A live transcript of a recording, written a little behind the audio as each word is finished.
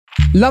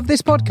Love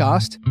this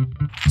podcast?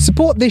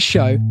 Support this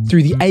show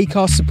through the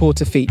Acast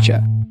supporter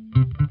feature.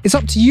 It's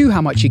up to you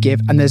how much you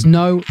give, and there's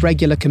no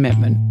regular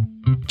commitment.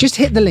 Just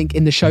hit the link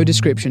in the show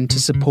description to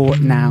support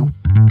now.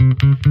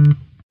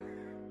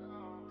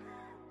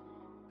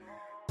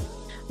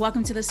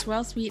 Welcome to the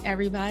Swirl Suite,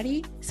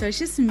 everybody. So it's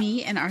just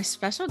me and our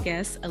special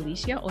guest,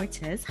 Alicia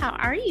Ortiz. How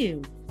are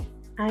you?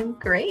 I'm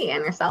great.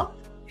 And yourself?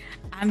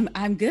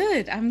 I'm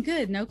good.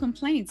 No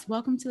complaints.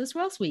 Welcome to the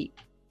Swirl Suite.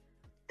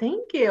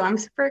 Thank you. I'm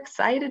super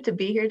excited to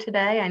be here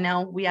today. I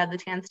know we had the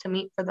chance to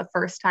meet for the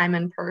first time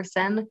in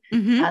person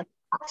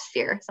last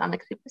year. So I'm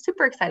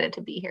super excited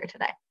to be here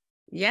today.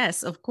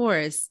 Yes, of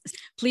course.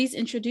 Please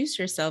introduce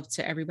yourself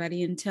to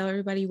everybody and tell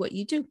everybody what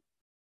you do.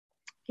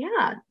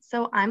 Yeah.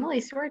 So I'm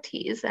Alicia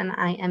Ortiz, and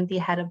I am the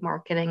head of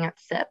marketing at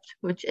Sipped,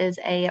 which is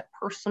a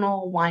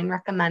personal wine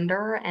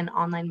recommender and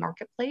online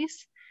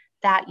marketplace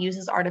that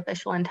uses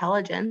artificial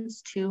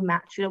intelligence to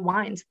match you to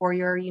wines for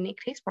your unique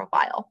taste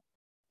profile.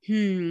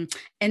 And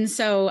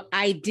so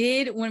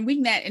when we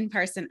met in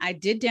person, I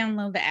did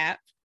download the app.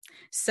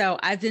 So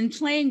I've been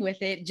playing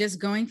with it, just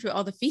going through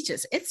all the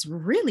features. It's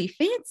really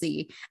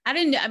fancy. I've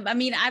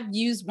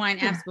used wine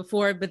apps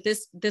before, but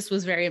this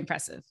was very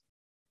impressive.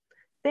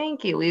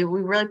 Thank you. We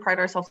really pride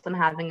ourselves on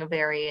having a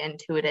very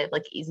intuitive,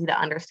 easy to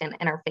understand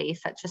interface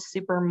that's just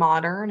super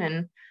modern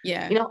and,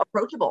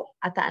 approachable.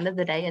 At the end of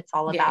the day, it's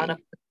all about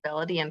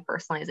accessibility and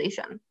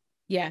personalization.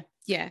 Yeah.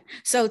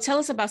 So tell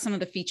us about some of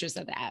the features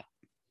of the app.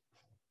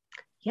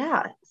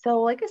 Yeah.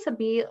 So like I said,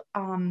 we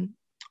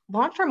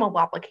launched our mobile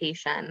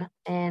application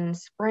in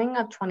spring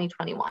of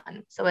 2021.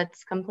 So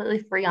it's completely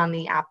free on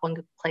the Apple and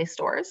Google Play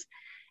stores.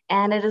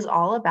 And it is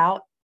all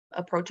about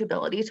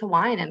approachability to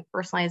wine and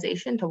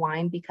personalization to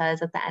wine,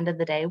 because at the end of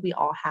the day, we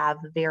all have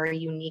very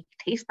unique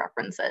taste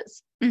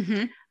preferences.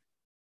 Mm-hmm.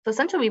 So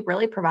essentially, we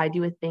really provide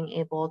you with being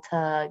able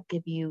to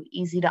give you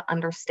easy to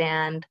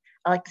understand,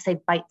 I like to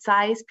say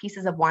bite-sized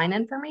pieces of wine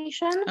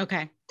information.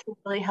 Okay. To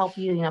really help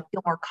you,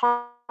 feel more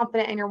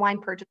confident in your wine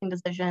purchasing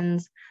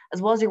decisions, as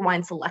well as your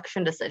wine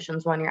selection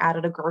decisions when you're out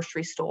at a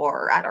grocery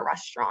store or at a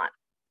restaurant.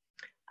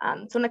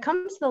 So when it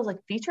comes to those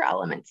feature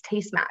elements,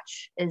 taste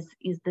match is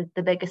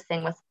the biggest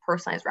thing with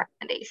personalized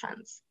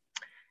recommendations.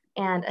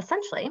 And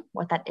essentially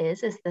what that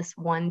is this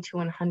 1 to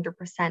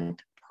 100%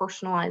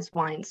 personalized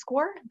wine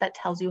score that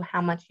tells you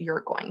how much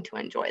you're going to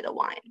enjoy the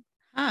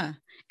wine.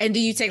 And do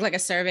you take a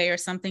survey or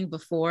something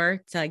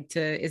before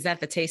is that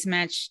the taste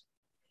match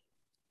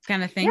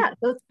kind of thing? Yeah.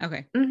 So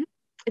okay. Mm-hmm.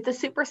 It's a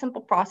super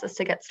simple process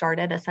to get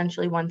started.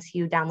 Essentially, once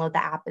you download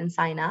the app and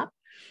sign up,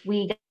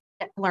 we get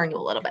to learn you a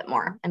little bit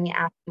more, and we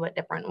ask you what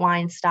different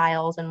wine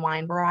styles and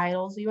wine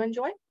varietals you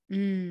enjoy.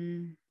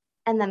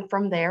 And then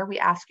from there, we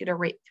ask you to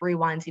rate 3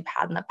 wines you've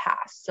had in the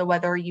past. So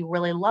whether you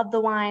really love the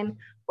wine,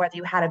 whether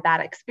you had a bad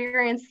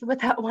experience with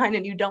that wine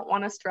and you don't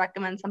want us to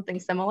recommend something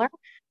similar,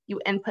 you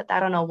input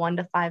that on a 1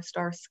 to 5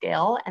 star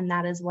scale. And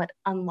that is what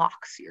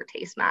unlocks your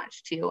taste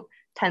match to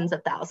tens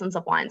of thousands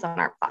of wines on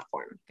our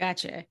platform.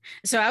 Gotcha.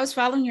 So I was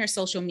following your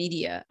social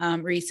media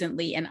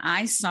recently, and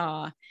I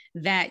saw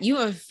that you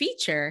have a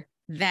feature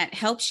that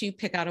helps you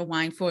pick out a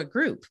wine for a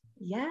group.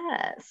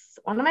 Yes.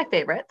 One of my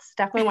favorites,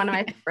 definitely one of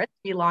my favorites.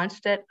 We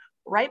launched it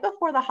right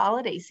before the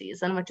holiday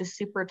season, which is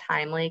super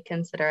timely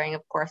considering,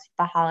 of course,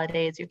 the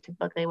holidays, you're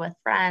typically with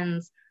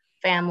friends,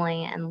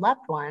 family, and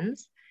loved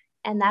ones.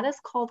 And that is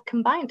called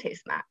Combined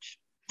Taste Match.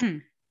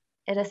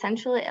 It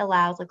essentially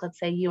allows, let's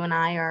say you and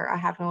I are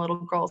having a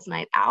little girls'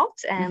 night out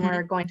and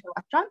we're going to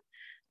a restaurant.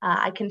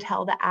 I can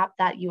tell the app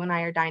that you and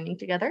I are dining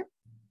together,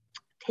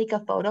 take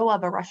a photo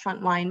of a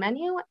restaurant wine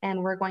menu,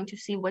 and we're going to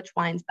see which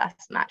wines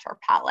best match our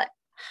palate.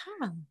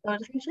 So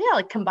it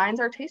essentially,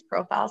 combines our taste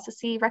profiles to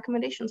see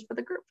recommendations for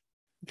the group.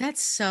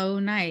 That's so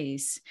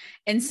nice.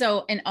 And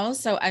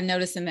also I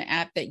noticed in the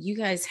app that you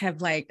guys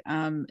have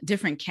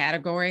different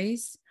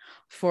categories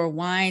for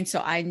wine.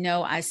 So I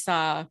know I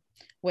thought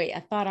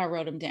I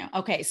wrote them down.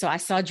 Okay. So I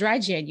saw dry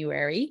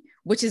January,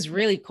 which is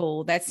really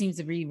cool. That seems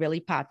to be really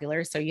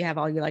popular. So you have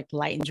all your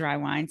light and dry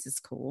wines. It's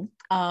cool.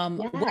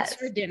 What's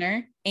for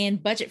dinner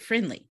and budget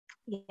friendly?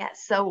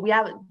 Yes. So we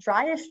have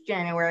driest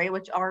January,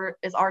 which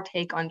is our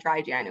take on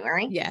dry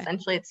January. Yeah.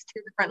 Essentially, it's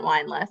 2 different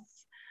wine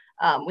lists.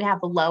 We have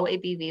the low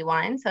ABV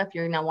wine. So if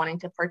you're wanting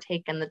to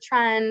partake in the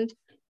trend,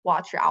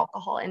 watch your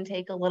alcohol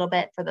intake a little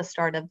bit for the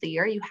start of the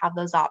year, you have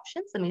those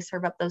options, and we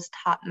serve up those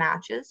top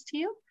matches to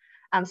you.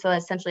 So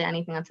essentially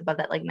anything that's above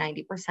that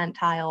 90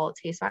 percentile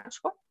taste match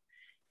score.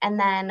 And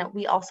then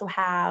we also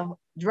have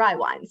dry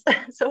wines.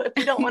 So if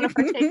you don't want to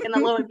partake in a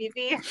low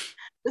ABV,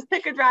 just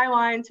pick a dry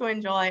wine to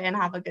enjoy and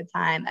have a good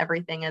time.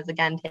 Everything is,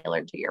 again,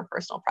 tailored to your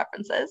personal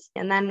preferences.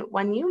 And then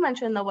when you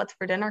mentioned the What's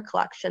for Dinner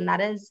collection,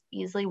 that is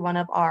easily one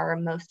of our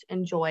most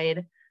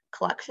enjoyed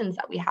collections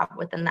that we have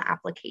within the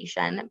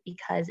application,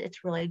 because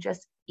it's really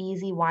just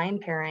easy wine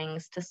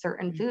pairings to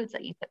certain foods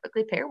that you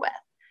typically pair with.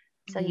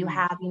 So you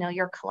have,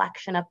 your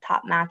collection of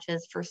top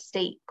matches for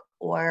steak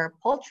or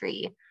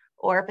poultry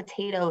or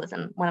potatoes.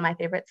 And one of my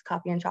favorites,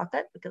 coffee and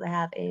chocolate, because I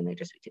have a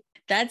major sweet tooth.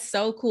 That's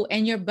so cool.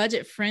 And you're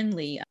budget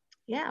friendly.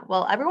 Yeah.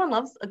 Well, everyone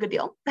loves a good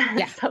deal.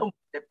 Yeah. So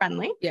budget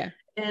friendly. Yeah.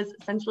 is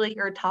essentially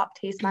your top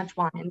taste match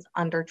wines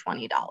under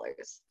 $20.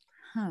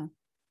 Huh.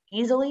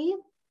 Easily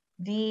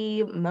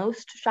the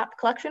most shopped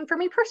collection for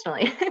me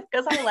personally,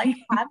 because I like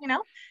to have,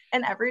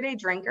 an everyday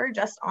drinker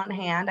just on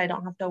hand. I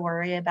don't have to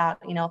worry about,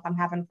 if I'm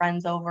having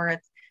friends over,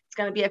 it's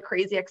going to be a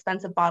crazy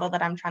expensive bottle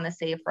that I'm trying to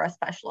save for a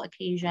special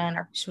occasion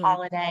or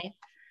holiday.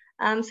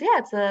 So yeah,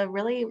 it's a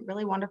really,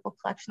 really wonderful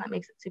collection that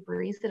makes it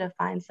super easy to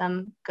find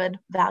some good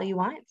value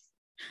wines.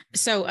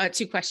 So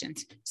 2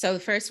 questions. So the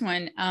first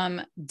one,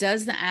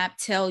 does the app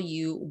tell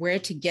you where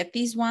to get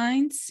these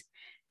wines?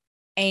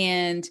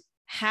 And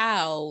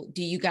how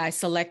do you guys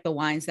select the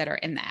wines that are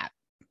in the app?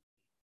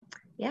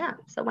 Yeah.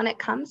 So when it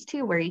comes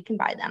to where you can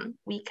buy them,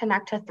 we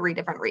connect to 3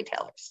 different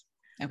retailers.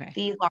 Okay.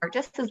 The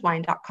largest is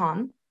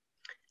wine.com.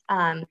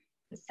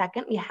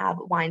 Second, we have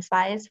Wine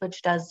Spies,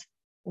 which does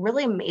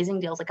really amazing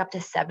deals, like up to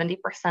 70%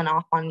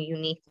 off on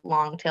unique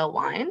long tail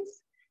wines.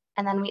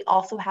 And then we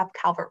also have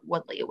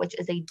Calvert-Woodley, which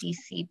is a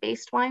DC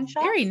based wine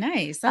shop. Very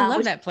nice. I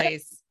love that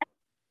place.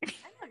 I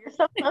know, you're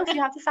so close.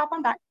 You have to stop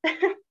on back.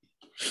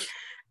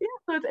 Yeah,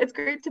 so it's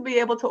great to be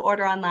able to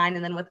order online.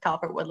 And then with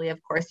Calvert-Woodley,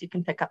 of course, you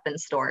can pick up in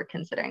store,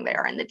 considering they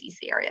are in the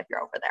DC area if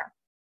you're over there.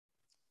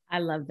 I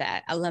love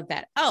that. I love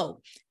that. Oh,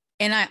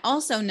 and I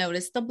also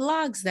noticed the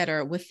blogs that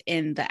are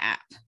within the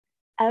app.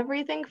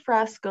 Everything for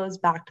us goes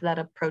back to that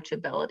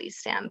approachability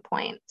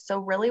standpoint. So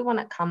really, when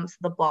it comes to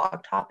the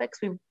blog topics,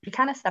 we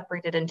kind of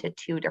separated into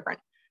 2 different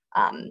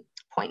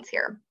points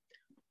here.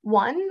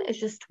 One is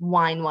just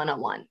Wine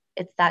 101.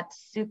 It's that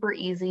super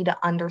easy to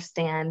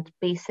understand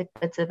basic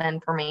bits of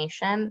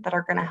information that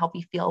are going to help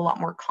you feel a lot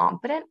more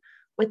confident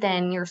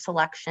within your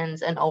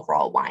selections and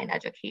overall wine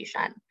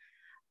education.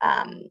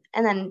 And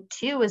then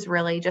 2 is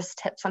really just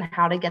tips on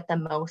how to get the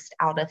most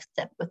out of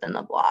SIP within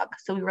the blog.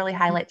 So we really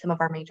highlight some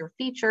of our major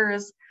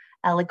features,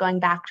 like going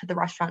back to the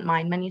restaurant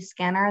wine menu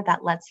scanner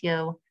that lets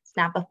you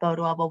snap a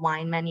photo of a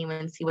wine menu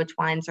and see which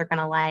wines you're going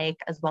to like,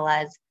 as well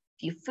as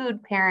few food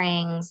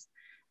pairings,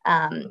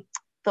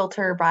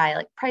 filter by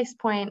like price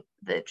point,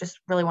 just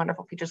really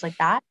wonderful features like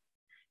that.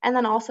 And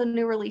then also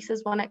new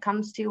releases when it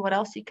comes to what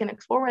else you can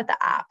explore with the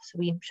app. So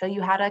we show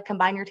you how to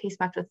combine your taste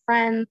match with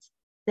friends,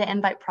 the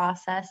invite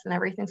process, and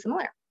everything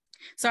similar.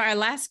 So our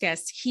last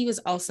guest, he was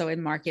also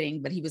in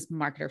marketing, but he was a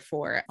marketer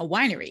for a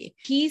winery.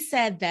 He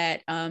said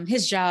that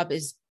his job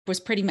was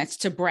pretty much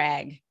to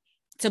brag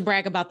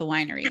about the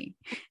winery.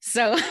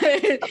 So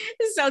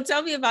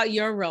tell me about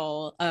your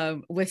role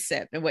with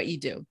SIP and what you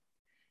do.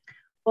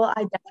 Well,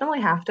 I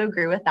definitely have to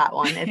agree with that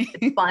one.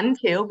 It's fun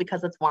too,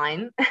 because it's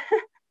wine.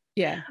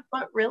 Yeah.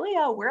 But really,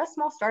 we're a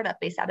small startup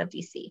based out of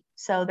DC.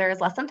 So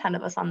there's less than 10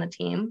 of us on the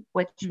team,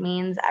 which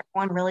means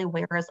everyone really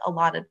wears a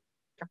lot of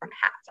different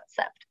hats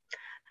at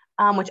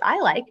SIP, which I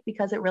like,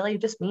 because it really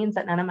just means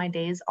that none of my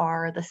days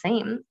are the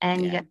same,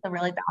 and you get to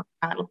really bounce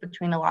around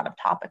between a lot of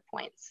topic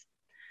points.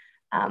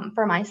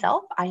 For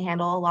myself, I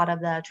handle a lot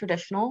of the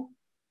traditional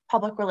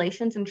public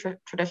relations and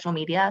traditional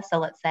media. So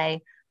let's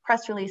say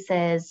press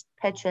releases,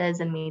 pitches,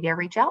 and media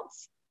reach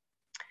outs.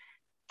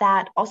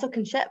 That also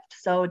can shift.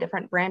 So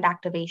different brand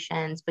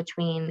activations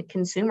between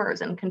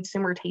consumers and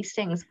consumer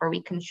tastings, where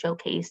we can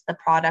showcase the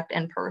product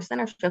in person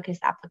or showcase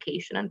the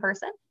application in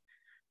person,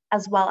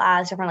 as well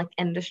as different like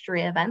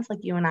industry events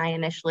like you and I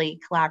initially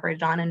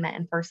collaborated on and met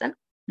in person.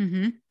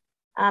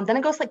 Mm-hmm. Then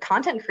it goes like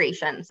content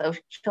creation. So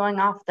showing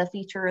off the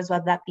features,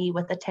 whether that be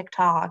with the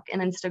TikTok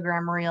and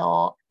Instagram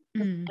reel,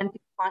 and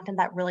content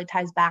that really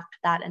ties back to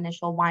that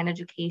initial wine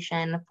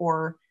education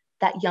for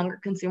that younger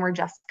consumer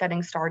just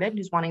getting started,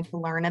 who's wanting to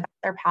learn about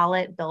their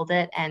palate, build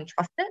it, and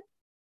trust it.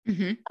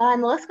 Mm-hmm.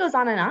 And the list goes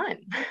on and on.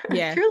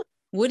 Yeah. Truly.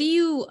 What do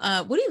you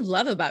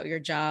love about your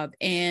job?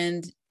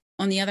 And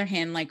on the other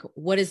hand, like,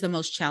 what is the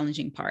most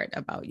challenging part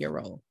about your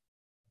role?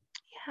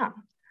 Yeah.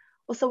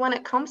 Well, so when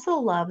it comes to the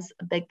loves,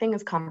 a big thing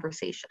is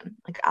conversation.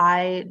 Like,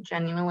 I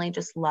genuinely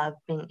just love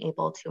being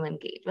able to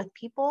engage with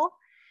people.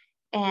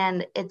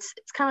 And it's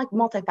kind of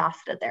like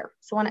multifaceted there.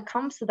 So when it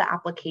comes to the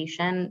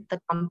application,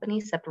 the company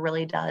SIP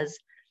really does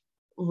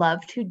love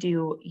to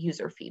do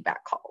user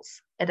feedback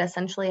calls. It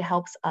essentially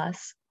helps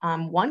us,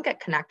 one, get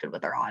connected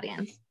with our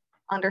audience,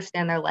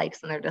 understand their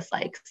likes and their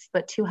dislikes,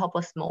 but 2, help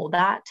us mold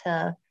that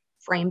to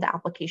frame the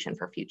application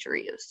for future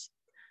use.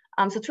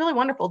 So it's really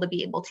wonderful to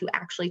be able to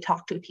actually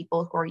talk to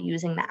people who are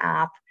using the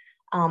app,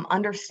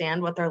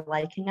 understand what they're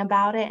liking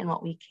about it and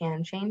what we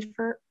can change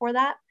for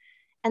that.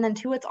 And then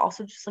 2, it's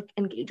also just like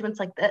engagements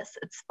like this.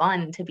 It's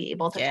fun to be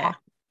able to talk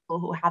to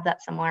people who have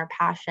that similar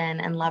passion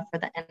and love for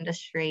the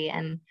industry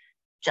and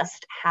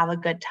just have a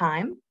good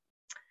time.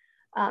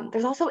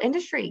 There's also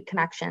industry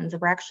connections.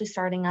 We're actually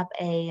starting up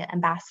a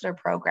ambassador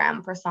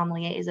program for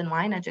sommeliers and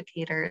wine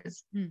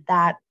educators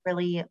that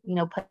really,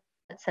 put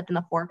SIP in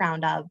the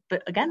foreground of,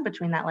 but again,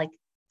 between that like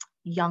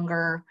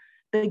younger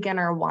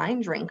beginner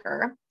wine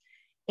drinker.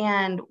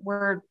 And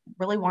we're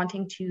really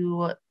wanting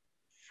to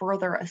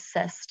further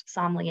assist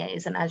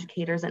sommeliers and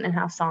educators and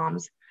in-house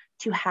somms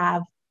to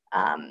have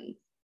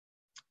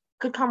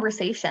good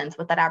conversations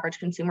with that average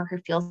consumer who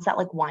feels that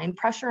like wine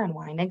pressure and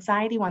wine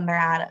anxiety when they're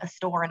at a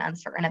store and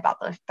uncertain about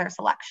their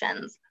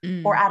selections,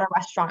 or at a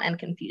restaurant and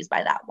confused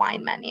by that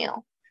wine menu.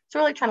 So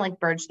really trying to like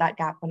bridge that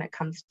gap when it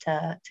comes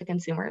to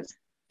consumers.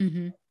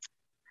 Mm-hmm.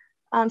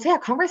 So yeah,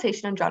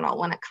 conversation in general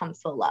when it comes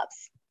to the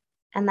loves.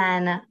 And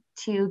then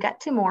to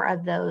get to more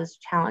of those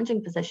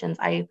challenging positions,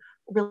 I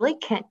really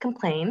can't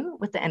complain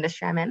with the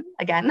industry I'm in.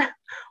 Again,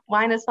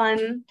 wine is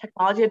fun.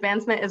 Technology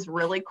advancement is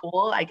really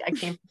cool. I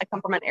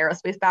come from an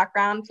aerospace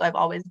background, so I've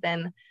always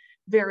been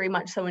very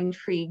much so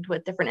intrigued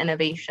with different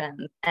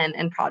innovations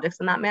and projects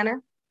in that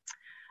manner.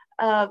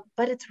 But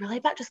it's really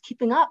about just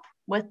keeping up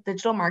with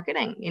digital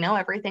marketing. You know,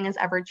 everything is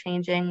ever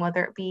changing,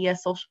 whether it be a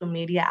social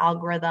media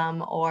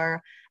algorithm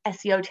or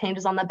SEO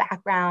changes on the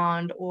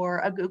background or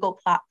a Google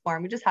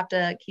platform. We just have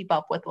to keep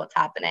up with what's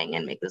happening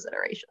and make those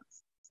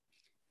iterations.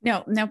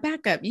 Now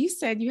back up. You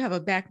said you have a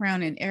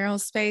background in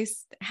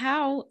aerospace.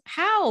 How,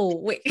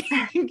 wait,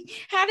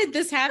 how did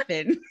this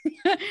happen?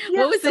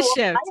 What was the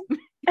shift?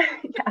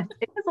 Yeah,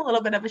 it was a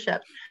little bit of a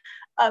shift.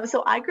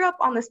 So I grew up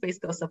on the Space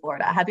Coast of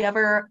Florida. Have you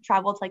ever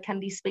traveled to like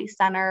Kennedy Space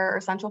Center or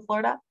Central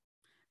Florida?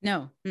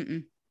 No.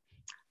 Mm-mm.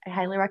 I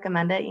highly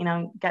recommend it. You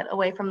know, get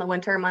away from the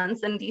winter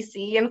months in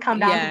DC and come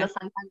down to the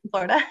sunshine in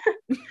Florida.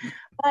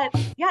 But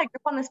yeah, I grew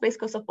up on the Space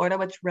Coast of Florida,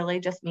 which really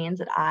just means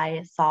that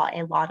I saw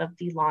a lot of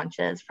the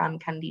launches from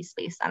Kennedy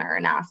Space Center or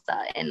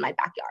NASA in my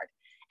backyard.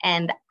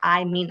 And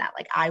I mean that,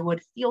 like I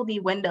would feel the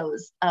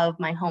windows of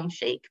my home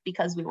shake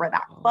because we were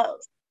that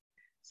close.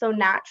 So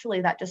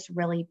naturally, that just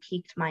really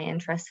piqued my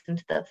interest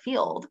into the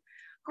field.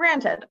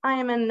 Granted, I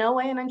am in no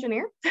way an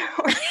engineer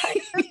or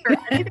scientist or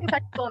anything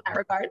technical in that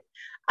regard.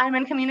 I'm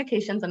in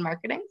communications and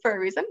marketing for a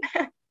reason.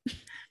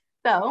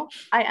 So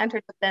I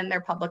entered within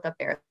their public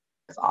affairs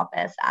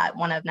office at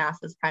one of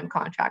NASA's prime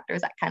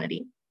contractors at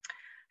Kennedy.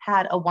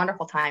 Had a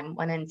wonderful time,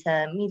 went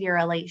into media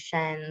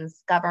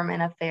relations,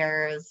 government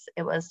affairs.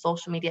 It was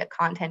social media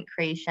content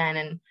creation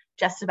and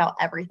just about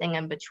everything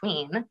in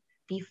between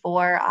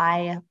before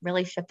I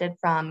really shifted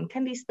from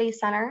Kennedy Space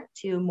Center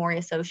to Maury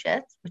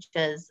Associates, which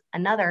is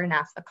another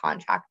NASA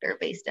contractor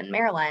based in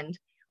Maryland,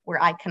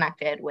 where I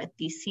connected with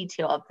the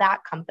CTO of that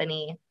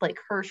company, Blake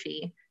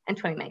Hershey, in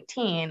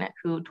 2019,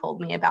 who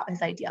told me about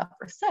his idea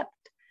for SIFT.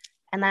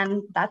 And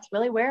then that's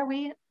really where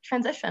we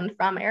transitioned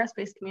from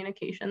aerospace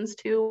communications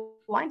to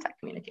wine tech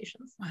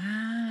communications.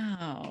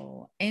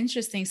 Wow.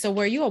 Interesting. So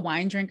were you a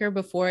wine drinker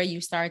before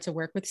you started to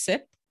work with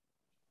SIFT?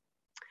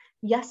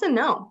 Yes and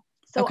no.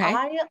 So okay.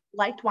 I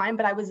liked wine,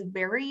 but I was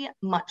very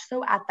much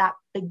so at that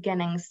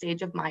beginning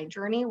stage of my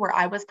journey where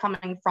I was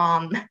coming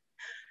from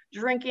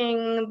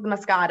drinking the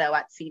Moscato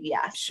at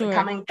CVS, sure.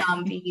 coming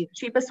from the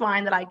cheapest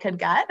wine that I could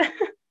get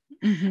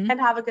and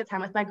have a good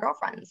time with my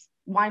girlfriends.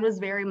 Wine was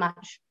very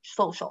much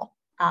social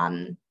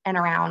and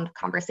around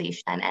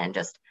conversation and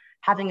just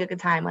having a good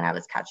time when I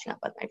was catching up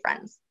with my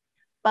friends.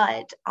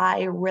 But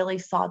I really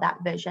saw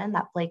that vision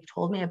that Blake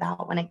told me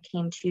about when it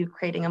came to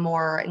creating a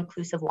more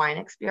inclusive wine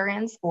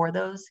experience for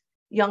those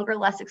younger,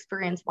 less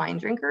experienced wine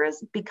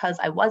drinkers, because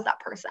I was that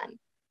person.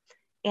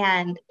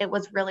 And it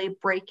was really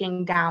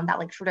breaking down that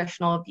like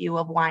traditional view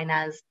of wine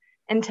as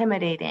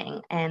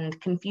intimidating and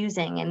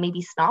confusing and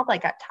maybe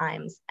snob-like at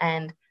times,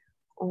 and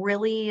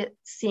really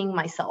seeing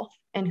myself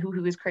and who he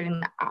was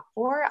creating the app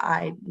for.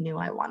 I knew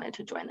I wanted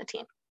to join the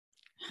team.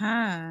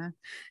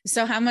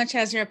 So how much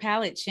has your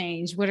palate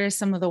changed? What are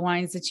some of the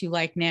wines that you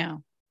like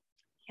now?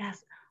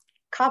 Yes.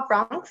 Cab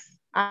Francs,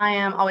 I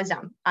am always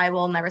down. I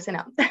will never say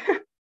no.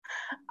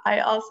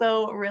 I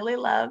also really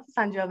love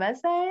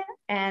Sangiovese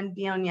and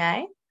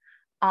Viognier.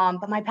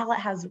 But my palate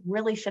has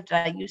really shifted.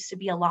 I used to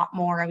be a lot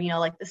more of,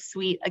 like the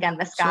sweet, again,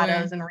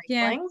 Moscatos and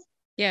Rieslings.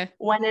 Yeah.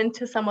 Went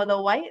into some of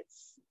the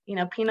whites,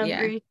 Pinot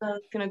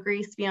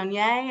Gris,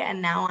 Viognier,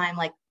 and now I'm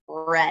like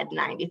red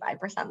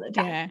 95% of the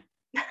time.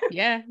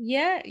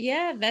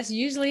 Yeah. That's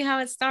usually how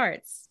it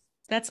starts.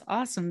 That's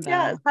awesome, though.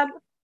 Yes.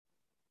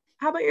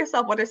 How about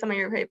yourself? What are some of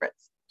your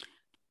favorites?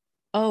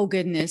 Oh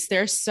goodness,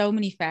 there's so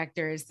many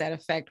factors that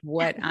affect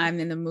what I'm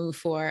in the mood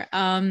for.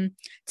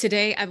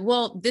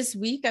 This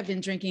week I've been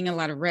drinking a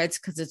lot of reds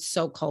because it's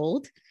so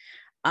cold.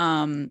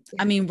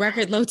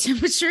 Record low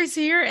temperatures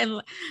here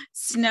and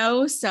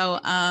snow.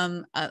 So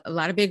a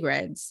lot of big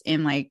reds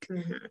and like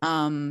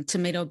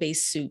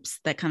tomato-based soups,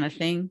 that kind of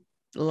thing.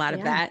 A lot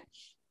of that.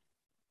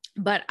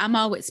 But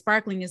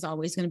sparkling is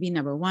always going to be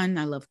number one.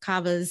 I love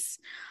cavas.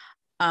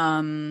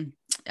 Some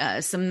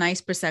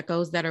nice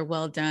Prosecco's that are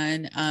well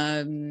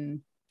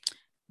done.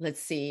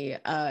 Let's see.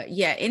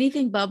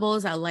 Anything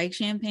bubbles. I like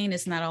champagne.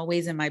 It's not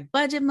always in my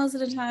budget most of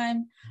the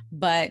time,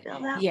 but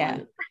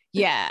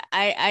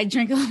I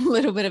drink a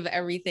little bit of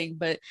everything.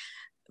 But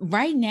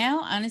right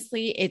now,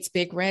 honestly, it's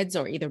big reds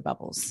or either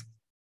bubbles.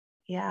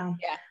 Yeah.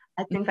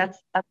 I think that's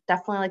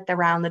definitely like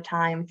around the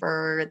time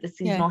for the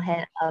seasonal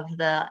hit of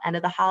the end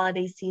of the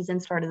holiday season,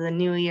 start of the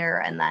new year,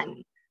 and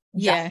then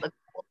the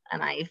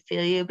and I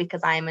feel you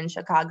because I'm in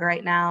Chicago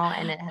right now,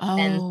 and it has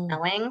been Oh,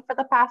 snowing for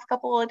the past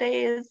couple of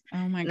days, oh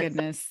my and it's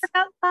goodness.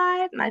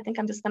 outside, and I think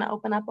I'm just going to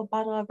open up a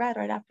bottle of red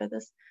right after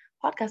this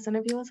podcast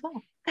interview as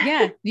well.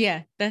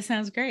 Yeah, that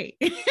sounds great.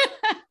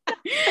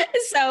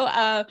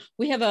 So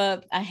we have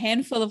a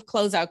handful of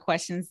closeout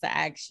questions to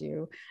ask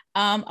you.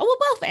 We'll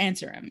both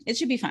answer them. It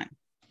should be fun.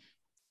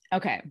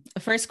 Okay. The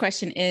first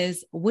question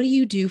is, what do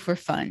you do for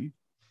fun?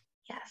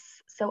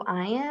 Yes. So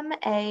I am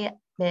a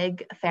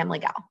big family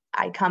gal.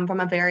 I come from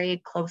a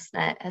very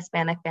close-knit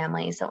Hispanic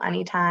family. So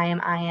anytime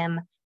I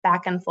am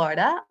back in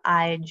Florida,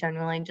 I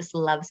generally just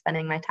love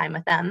spending my time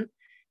with them.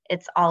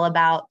 It's all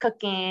about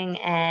cooking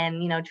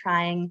and,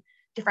 trying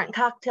different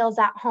cocktails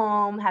at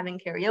home, having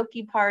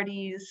karaoke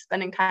parties,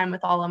 spending time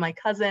with all of my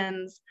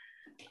cousins.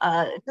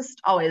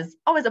 Just always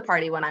a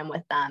party when I'm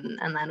with them.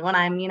 And then when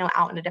I'm,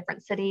 out in a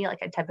different city, like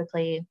I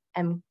typically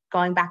am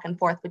going back and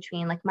forth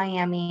between like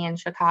Miami and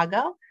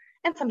Chicago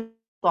and some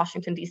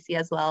Washington, D.C.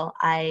 as well.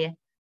 I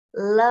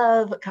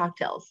love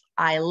cocktails.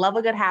 I love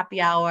a good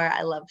happy hour.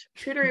 I love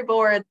charcuterie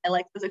boards. I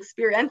like those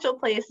experiential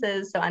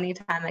places. So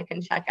anytime I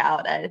can check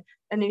out a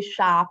new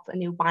shop, a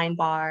new wine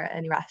bar,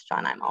 a new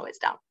restaurant, I'm always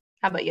down.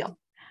 How about you?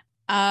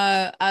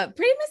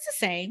 Pretty much the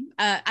same.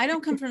 I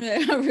don't come from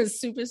a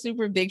super,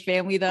 super big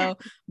family though,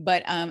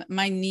 but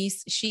my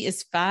niece, she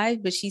is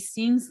 5, but she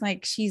seems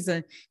like she's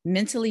a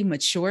mentally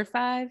mature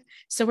 5.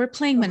 So we're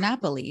playing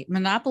Monopoly.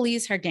 Monopoly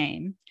is her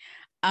game.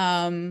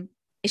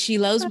 She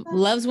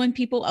loves when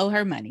people owe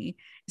her money.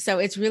 So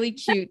it's really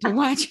cute to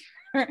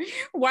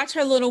watch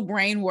her little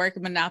brain work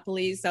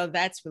Monopoly. So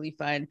that's really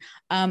fun.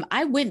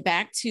 I went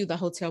back to the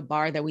hotel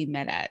bar that we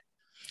met at.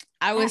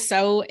 I was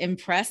so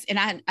impressed.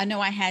 And I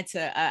know I had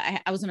to,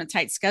 I was on a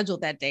tight schedule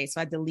that day, so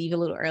I had to leave a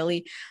little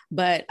early,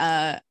 but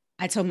I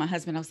told my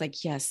husband, I was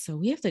like, yes, so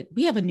we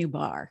have a new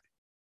bar.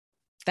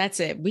 That's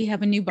it. We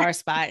have a new bar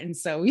spot. And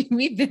so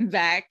we've been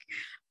back.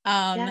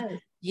 Yes.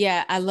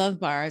 Yeah, I love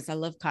bars. I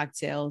love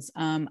cocktails.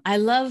 I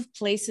love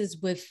places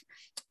with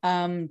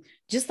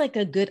just like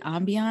a good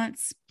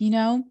ambiance,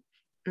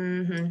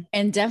 Mm-hmm.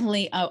 and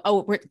definitely,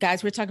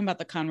 guys, we're talking about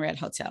the Conrad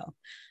Hotel.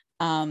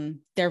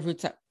 Their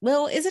rooftop.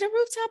 Well, is it a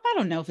rooftop? I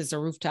don't know if it's a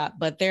rooftop,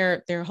 but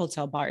their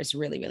hotel bar is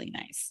really, really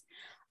nice.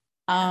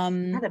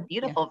 Had a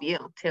beautiful view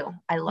too.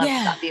 I love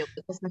that view.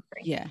 It was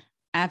great. Yeah,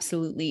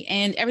 absolutely.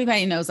 And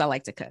everybody knows I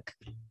like to cook.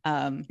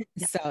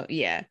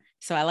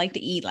 So I like to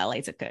eat. I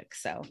like to cook.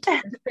 So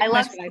I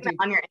love seeing it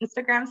on your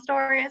Instagram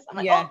stories. I'm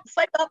like, oh,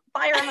 swipe up,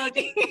 fire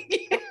emoji.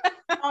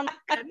 Oh,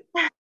 good.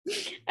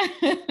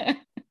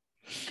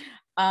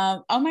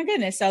 Oh my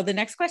goodness. So the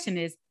next question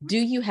is, do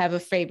you have a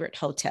favorite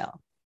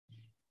hotel?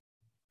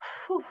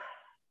 Whew,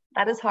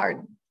 that is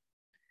hard.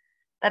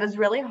 That is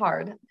really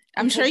hard.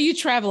 I'm sure you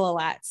travel a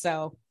lot.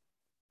 So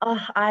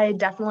I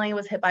definitely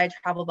was hit by a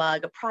travel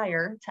bug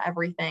prior to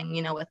everything,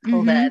 with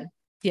COVID. Mm-hmm.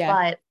 Yeah.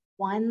 But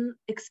one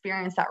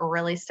experience that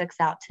really sticks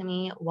out to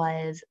me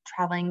was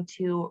traveling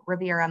to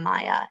Riviera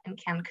Maya in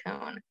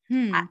Cancun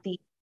at the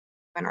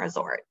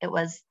resort. It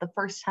was the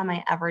first time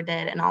I ever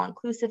did an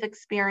all-inclusive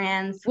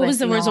experience. What was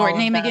the resort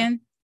name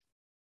again?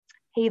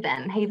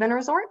 Haven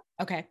Resort.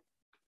 Okay.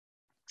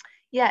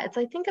 Yeah, it's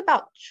I think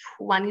about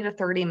 20 to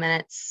 30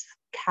 minutes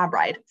cab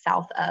ride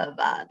south of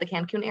the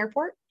Cancun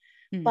airport,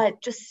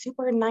 but just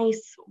super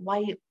nice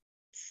white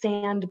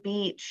sand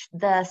beach.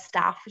 The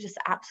staff was just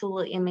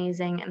absolutely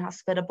amazing and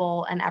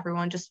hospitable, and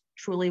everyone just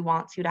truly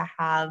wants you to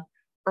have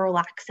a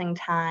relaxing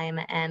time,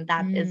 and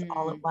that is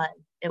all it was.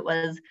 It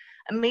was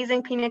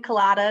amazing pina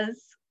coladas,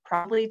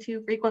 probably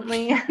too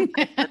frequently.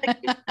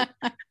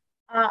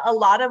 A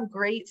lot of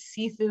great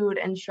seafood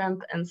and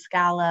shrimp and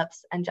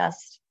scallops, and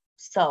just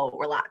so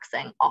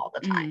relaxing all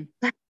the time.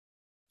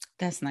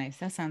 That's nice.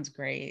 That sounds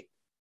great.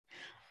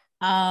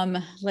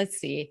 Let's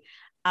see.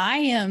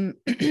 I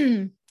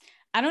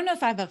don't know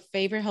if I have a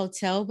favorite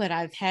hotel, but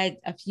I've had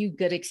a few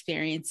good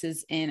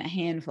experiences in a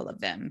handful of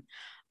them.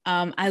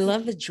 I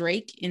love the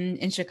Drake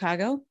in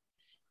Chicago.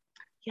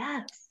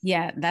 Yes.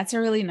 Yeah, that's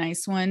a really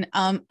nice one.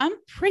 I'm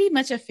pretty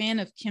much a fan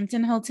of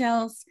Kimpton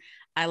hotels.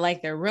 I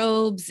like their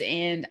robes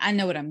and I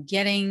know what I'm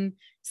getting.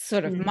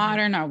 Sort of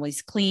modern,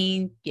 always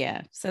clean.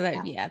 Yeah. So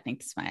I think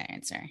that's my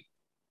answer.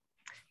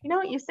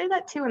 You say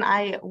that too. And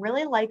I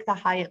really like the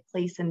Hyatt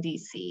Place in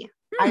DC.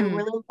 I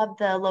really love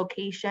the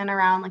location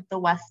around like the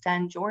West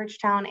End,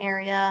 Georgetown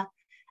area.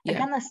 Yeah.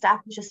 Again, the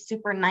staff is just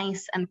super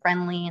nice and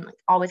friendly and like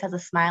always has a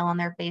smile on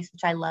their face,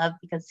 which I love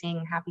because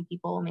seeing happy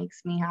people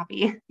makes me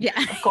happy.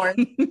 Yeah. Of course.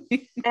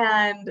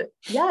 And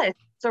yeah,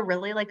 it's a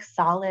really like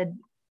solid,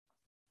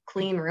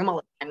 clean room all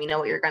the time. You know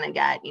what you're going to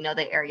get,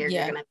 the area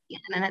you're going to be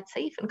in, and it's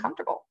safe and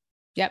comfortable.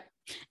 Yep.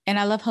 And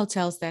I love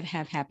hotels that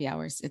have happy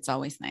hours. It's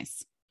always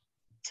nice.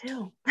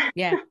 Too.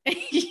 Yeah.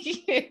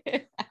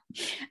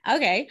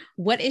 Okay.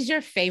 What is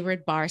your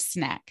favorite bar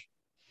snack?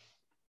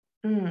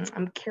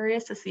 I'm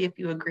curious to see if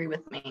you agree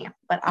with me,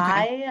 but okay.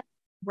 I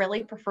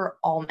really prefer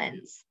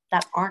almonds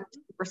that aren't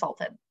super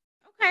salted.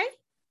 Okay.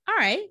 All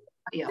right.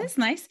 That's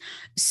nice.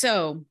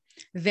 So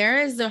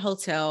There is a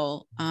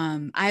hotel.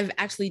 I've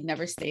actually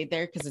never stayed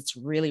there because it's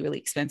really, really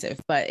expensive,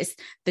 but it's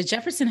the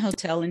Jefferson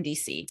Hotel in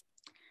DC.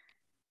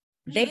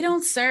 They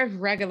don't serve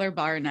regular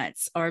bar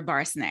nuts or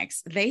bar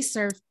snacks. They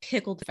serve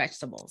pickled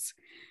vegetables,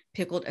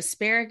 pickled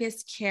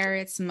asparagus,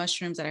 carrots,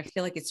 mushrooms, and I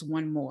feel like it's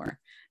one more.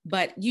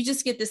 But you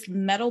just get this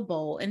metal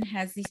bowl and it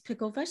has these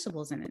pickled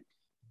vegetables in it.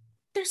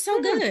 They're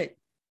so good.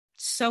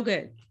 So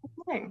good.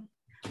 Okay.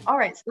 All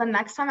right. So the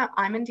next time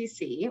I'm in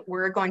DC,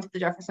 we're going to the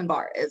Jefferson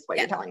Bar, is what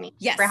you're telling me.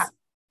 Yes.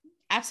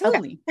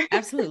 Absolutely. Okay.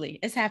 Absolutely.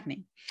 It's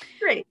happening.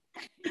 Great.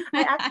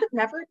 I actually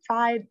never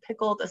tried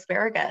pickled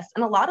asparagus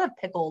and a lot of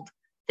pickled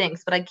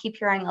things, but I keep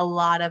hearing a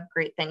lot of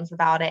great things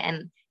about it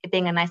and it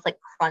being a nice like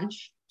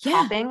crunch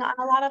topping on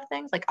a lot of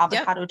things like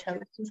avocado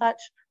toast and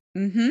such.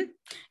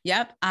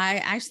 Yep. I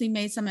actually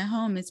made some at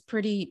home. It's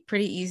pretty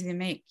easy to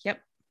make.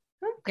 Yep.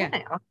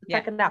 Okay. I'll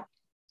check it out.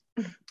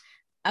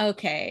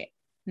 Okay.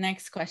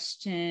 Next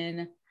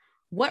question.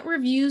 What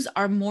reviews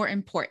are more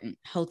important,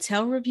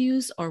 hotel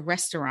reviews or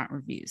restaurant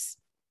reviews?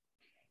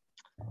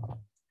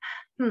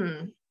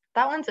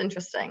 That one's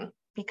interesting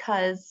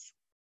because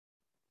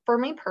for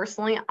me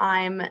personally,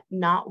 I'm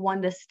not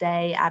one to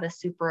stay at a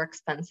super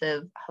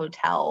expensive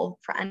hotel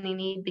for any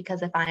need,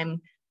 because if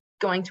I'm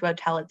going to a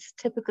hotel, it's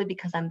typically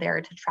because I'm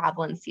there to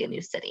travel and see a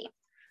new city.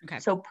 Okay.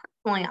 So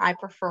personally, I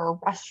prefer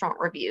restaurant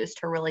reviews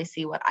to really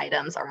see what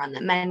items are on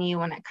the menu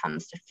when it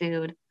comes to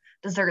food.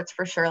 Desserts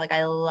for sure. Like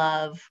I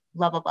love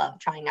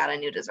trying out a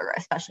new dessert,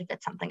 especially if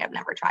it's something I've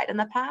never tried in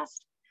the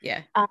past.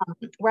 Yeah.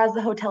 Whereas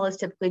the hotel is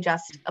typically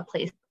just a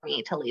place for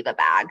me to leave a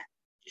bag,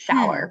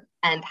 shower,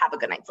 and have a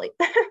good night's sleep.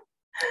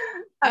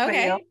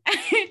 Okay.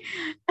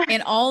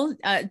 In all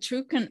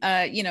true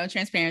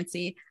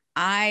transparency,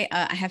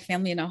 I have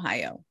family in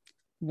Ohio.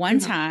 One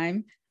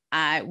time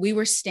we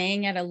were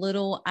staying at a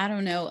little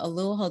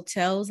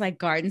hotels like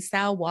garden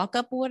style walk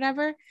up or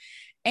whatever.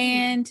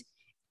 And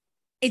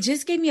it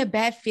just gave me a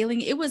bad feeling.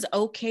 It was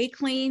okay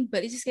clean,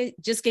 but it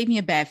just gave me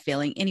a bad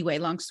feeling. Anyway,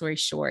 long story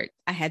short,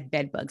 I had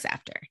bed bugs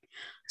after.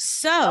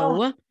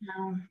 So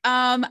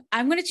I'm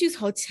going to choose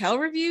hotel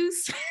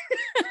reviews.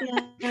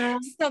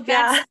 So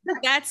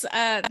that's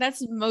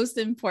most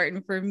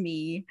important for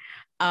me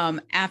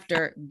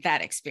after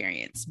that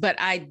experience. But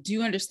I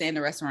do understand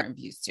the restaurant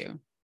reviews too.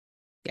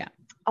 Yeah.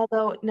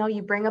 Although, no,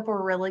 you bring up a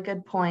really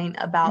good point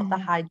about the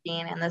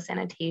hygiene and the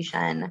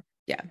sanitation.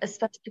 Yeah.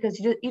 Especially because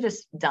you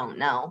just don't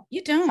know.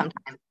 You don't.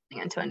 Sometimes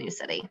into a new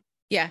city.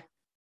 Yeah.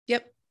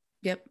 Yep.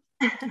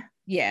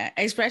 Yeah.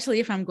 Especially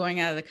if I'm going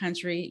out of the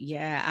country.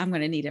 Yeah. I'm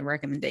going to need a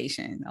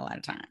recommendation a lot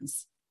of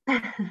times.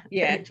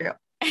 Yeah. True.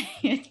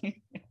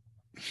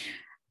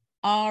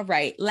 All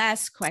right.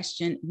 Last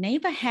question.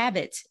 Name a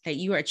habit that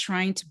you are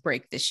trying to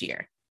break this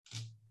year.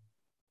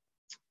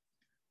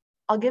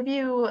 I'll give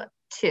you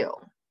two.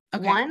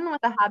 Okay. One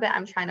with a habit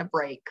I'm trying to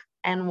break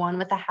and one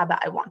with a habit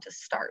I want to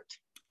start.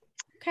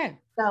 Okay.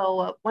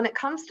 So when it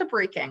comes to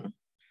breaking,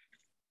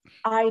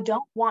 I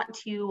don't want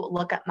to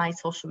look at my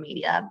social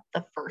media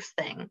the first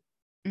thing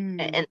in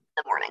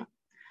the morning.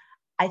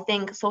 I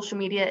think social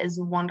media is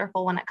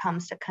wonderful when it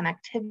comes to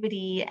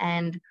connectivity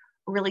and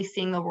really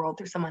seeing the world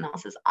through someone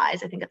else's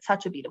eyes. I think it's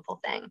such a beautiful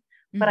thing,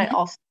 but I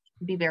also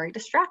be very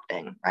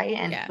distracting, right?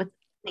 And with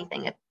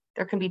anything,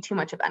 there can be too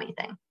much of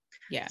anything.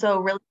 Yeah. So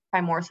really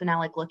try more so now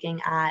like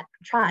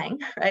trying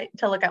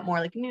to look at more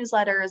like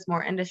newsletters,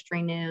 more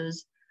industry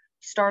news,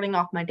 starting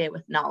off my day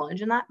with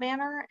knowledge in that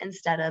manner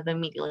instead of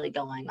immediately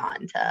going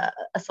on to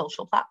a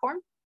social platform.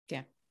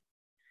 Yeah.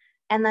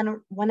 And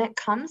then when it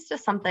comes to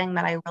something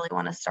that I really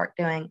want to start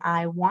doing,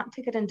 I want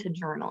to get into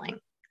journaling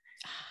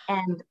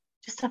and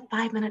just a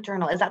 5-minute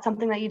journal. Is that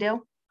something that you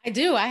do? I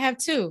do. I have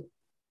two.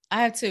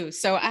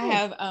 So I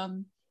have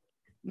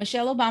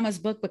Michelle Obama's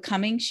book,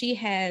 Becoming. She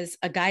has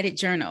a guided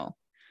journal.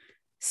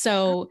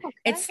 So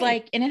it's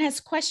like, and it has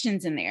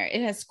questions in there.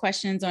 It has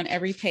questions on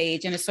every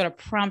page and it sort of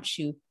prompts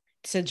you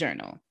to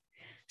journal.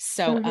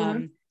 So,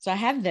 so I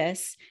have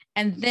this,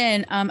 and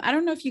then, I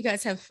don't know if you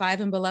guys have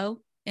Five and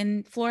Below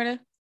in Florida.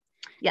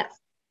 Yes.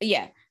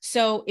 Yeah.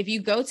 So if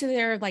you go to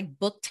their like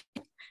book,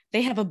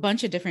 they have a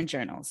bunch of different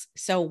journals.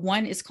 So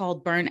one is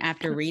called Burn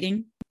After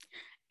Reading.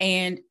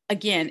 And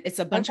again, it's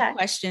a bunch of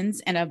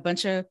questions and a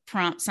bunch of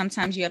prompts.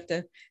 Sometimes you have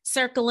to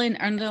circle in,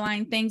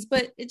 underline things,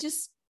 but it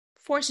just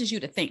forces you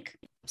to think.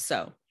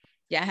 So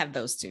yeah, I have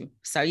those two.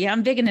 So yeah,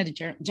 I'm big into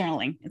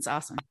journaling. It's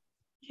awesome.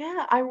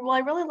 Yeah, I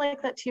really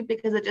like that too,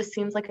 because it just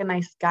seems like a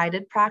nice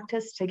guided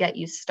practice to get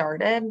you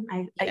started.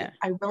 I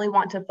really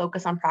want to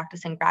focus on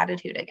practicing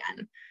gratitude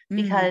again,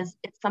 because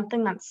it's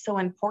something that's so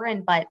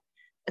important, but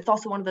it's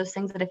also one of those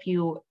things that if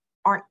you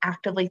aren't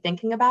actively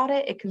thinking about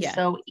it, it can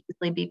so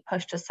easily be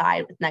pushed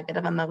aside with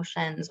negative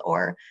emotions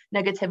or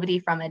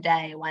negativity from a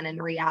day, when in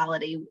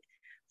reality,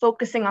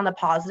 focusing on the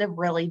positive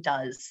really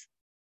does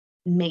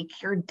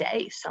make your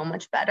day so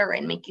much better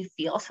and make you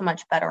feel so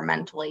much better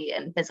mentally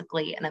and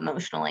physically and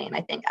emotionally. And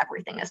I think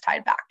everything is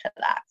tied back to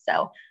that.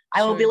 So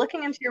I will be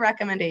looking into your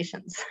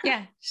recommendations.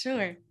 Yeah,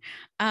 sure.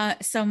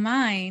 So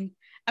mine,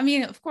 I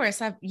mean, of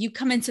course, you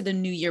come into the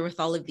new year with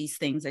all of these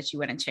things that you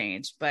want to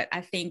change, but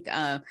I think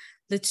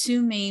the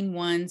two main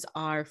ones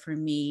are for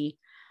me.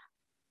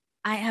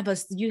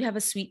 You have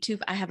a sweet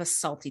tooth. I have a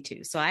salty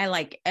tooth. So I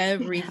like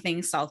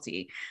everything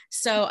salty.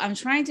 So I'm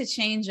trying to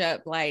change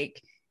up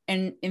like,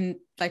 in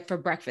like for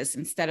breakfast,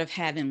 instead of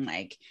having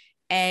like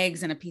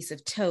eggs and a piece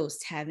of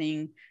toast,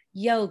 having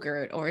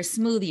yogurt or a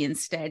smoothie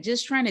instead,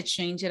 just trying to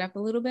change it up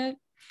a little bit.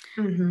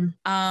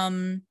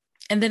 Mm-hmm.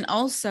 And then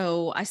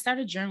also I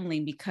started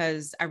journaling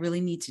because I really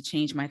need to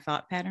change my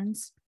thought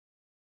patterns.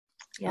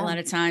 Yeah. A lot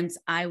of times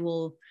I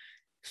will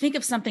think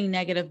of something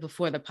negative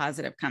before the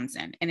positive comes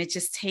in. And it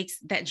just takes,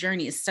 that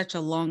journey is such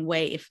a long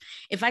way.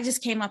 If I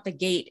just came out the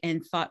gate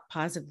and thought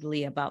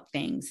positively about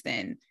things,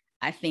 then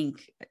I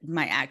think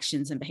my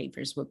actions and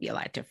behaviors would be a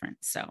lot different.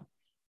 So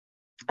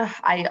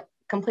I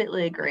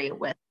completely agree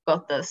with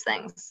both those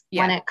things.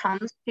 Yeah. When it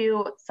comes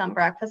to some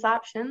breakfast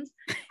options,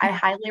 I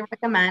highly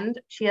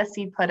recommend chia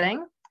seed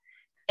pudding.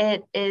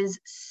 It is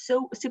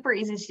so super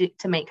easy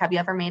to make. Have you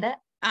ever made it?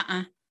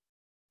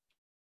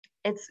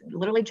 It's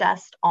literally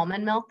just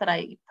almond milk that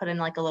I put in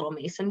like a little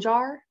mason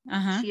jar.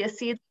 Chia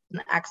seeds,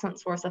 an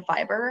excellent source of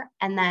fiber.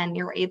 And then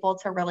you're able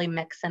to really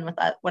mix in with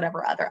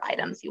whatever other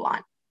items you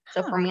want.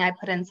 So for me, I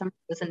put in some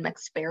frozen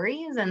mixed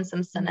berries and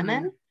some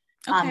cinnamon.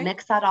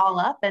 Mix that all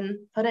up and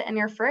put it in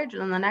your fridge.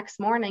 And then the next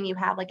morning you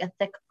have like a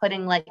thick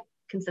pudding like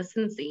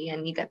consistency,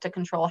 and you get to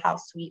control how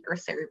sweet or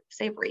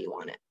savory you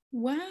want it.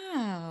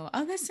 Wow.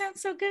 Oh, that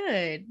sounds so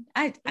good.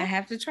 I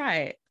have to try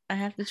it. I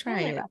have to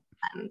try it.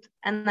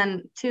 And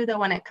then too, though,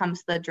 when it comes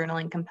to the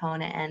journaling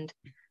component and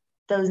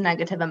those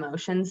negative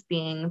emotions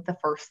being the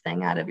first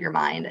thing out of your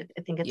mind,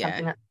 I think it's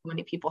something that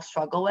many people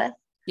struggle with.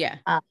 Yeah.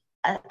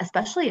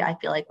 Especially I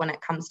feel like when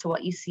it comes to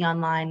what you see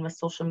online with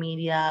social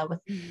media, with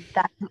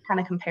that kind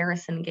of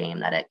comparison game,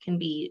 that it can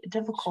be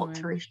difficult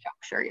to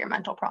restructure your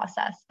mental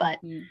process. But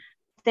I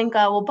think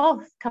we'll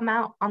both come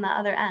out on the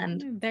other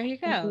end. There you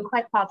go.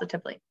 Quite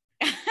positively.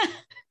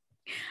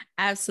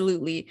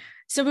 Absolutely.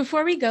 So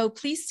before we go,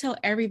 please tell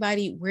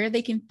everybody where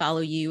they can follow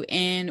you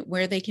and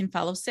where they can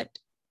follow SIPT.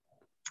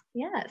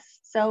 Yes.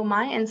 So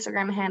my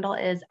Instagram handle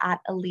is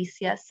at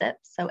Alicia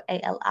Sips. So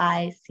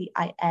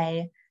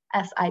ALICIA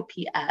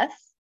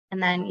SIPS.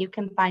 And then you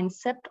can find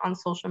SIPT on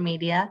social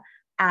media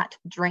at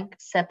Drink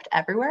SIPT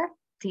everywhere,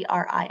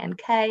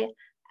 DRINK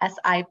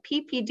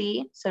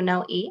SIPPD, so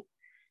no E.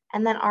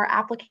 And then our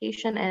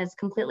application is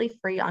completely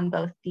free on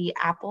both the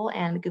Apple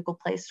and Google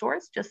Play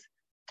stores. Just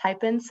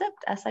type in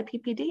SIPT,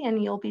 SIPPD,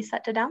 and you'll be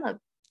set to download.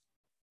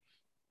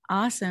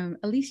 Awesome.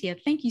 Alicia,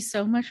 thank you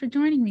so much for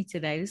joining me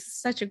today. This is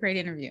such a great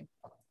interview.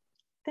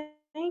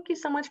 Thank you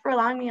so much for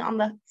allowing me on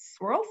the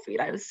Swirl Suite.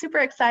 I was super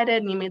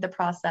excited, and you made the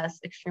process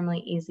extremely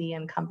easy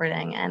and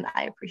comforting, and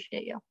I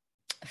appreciate you.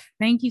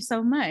 Thank you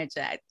so much.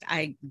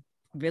 I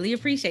really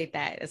appreciate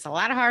that. It's a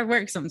lot of hard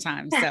work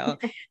sometimes. So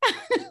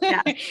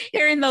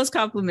hearing those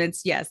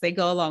compliments, yes, they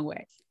go a long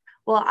way.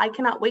 Well, I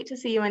cannot wait to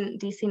see you in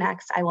DC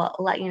next. I will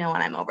let you know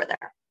when I'm over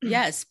there.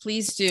 Yes,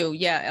 please do.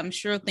 Yeah, I'm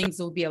sure things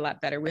will be a lot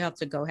better. We'll have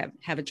to go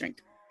have a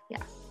drink.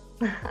 Yeah.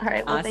 All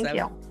right. Well, awesome. Thank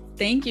you.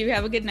 Thank you.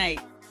 Have a good night.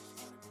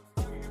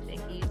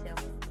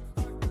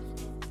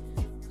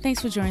 Thanks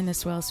for joining the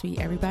Swirl Suite,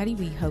 everybody.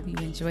 We hope you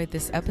enjoyed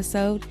this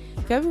episode.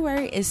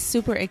 February is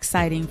super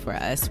exciting for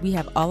us. We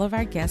have all of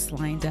our guests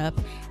lined up,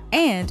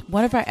 and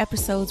one of our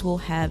episodes will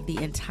have the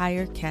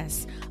entire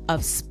cast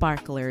of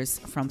sparklers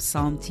from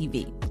Psalm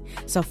TV.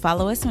 So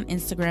follow us on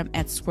Instagram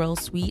at Swirl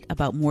Suite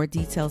about more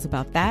details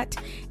about that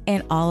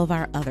and all of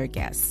our other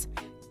guests.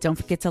 Don't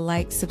forget to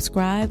like,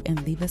 subscribe,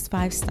 and leave us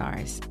 5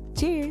 stars.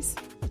 Cheers.